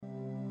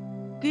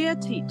Dear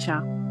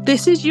teacher,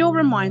 this is your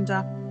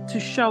reminder to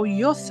show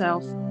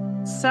yourself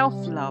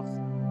self-love,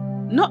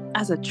 not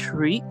as a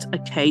treat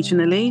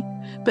occasionally,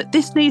 but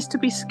this needs to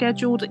be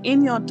scheduled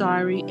in your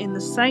diary in the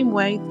same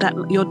way that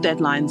your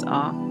deadlines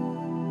are.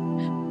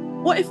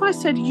 What if I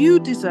said you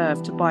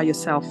deserve to buy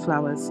yourself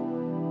flowers?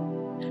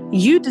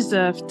 You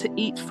deserve to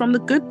eat from the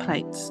good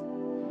plates.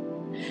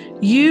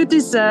 You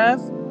deserve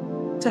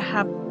to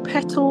have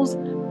petals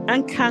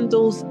and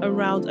candles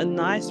around a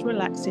nice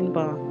relaxing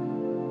bar.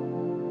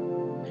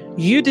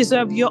 You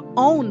deserve your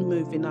own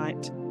movie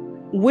night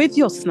with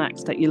your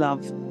snacks that you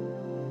love.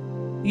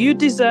 You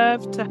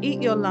deserve to eat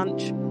your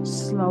lunch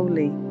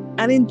slowly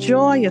and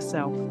enjoy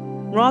yourself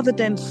rather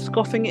than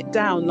scoffing it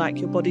down like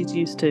your body's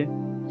used to.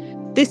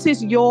 This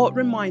is your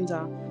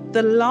reminder,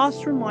 the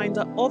last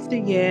reminder of the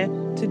year,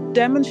 to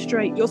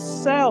demonstrate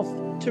yourself,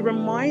 to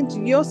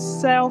remind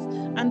yourself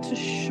and to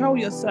show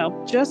yourself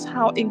just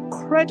how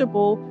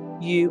incredible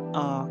you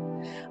are.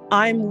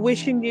 I'm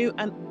wishing you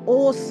an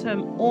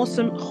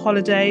awesome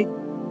holiday.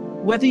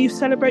 Whether you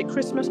celebrate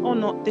Christmas or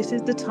not, this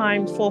is the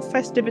time for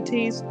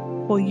festivities,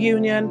 for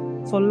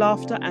union, for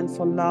laughter and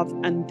for love.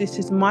 And this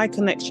is my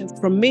connection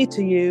from me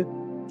to you.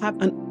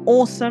 Have an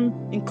awesome,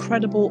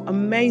 incredible,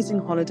 amazing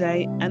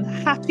holiday and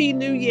Happy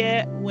New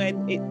Year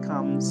when it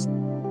comes.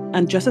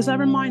 And just as a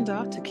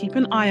reminder to keep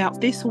an eye out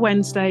this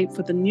Wednesday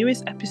for the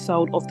newest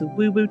episode of the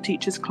Woo Woo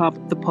Teachers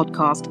Club, the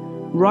podcast,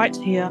 right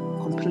here,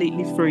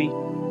 completely free.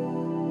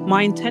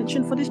 My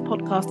intention for this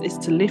podcast is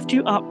to lift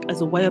you up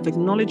as a way of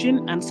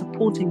acknowledging and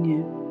supporting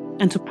you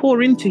and to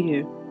pour into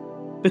you,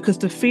 because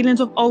the feelings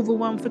of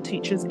overwhelm for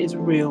teachers is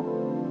real.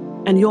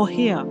 And you're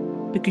here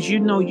because you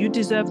know you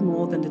deserve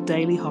more than the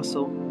daily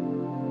hustle.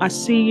 I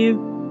see you,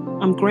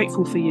 I'm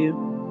grateful for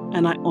you,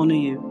 and I honor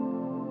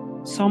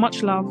you. So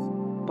much love.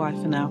 Bye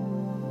for now.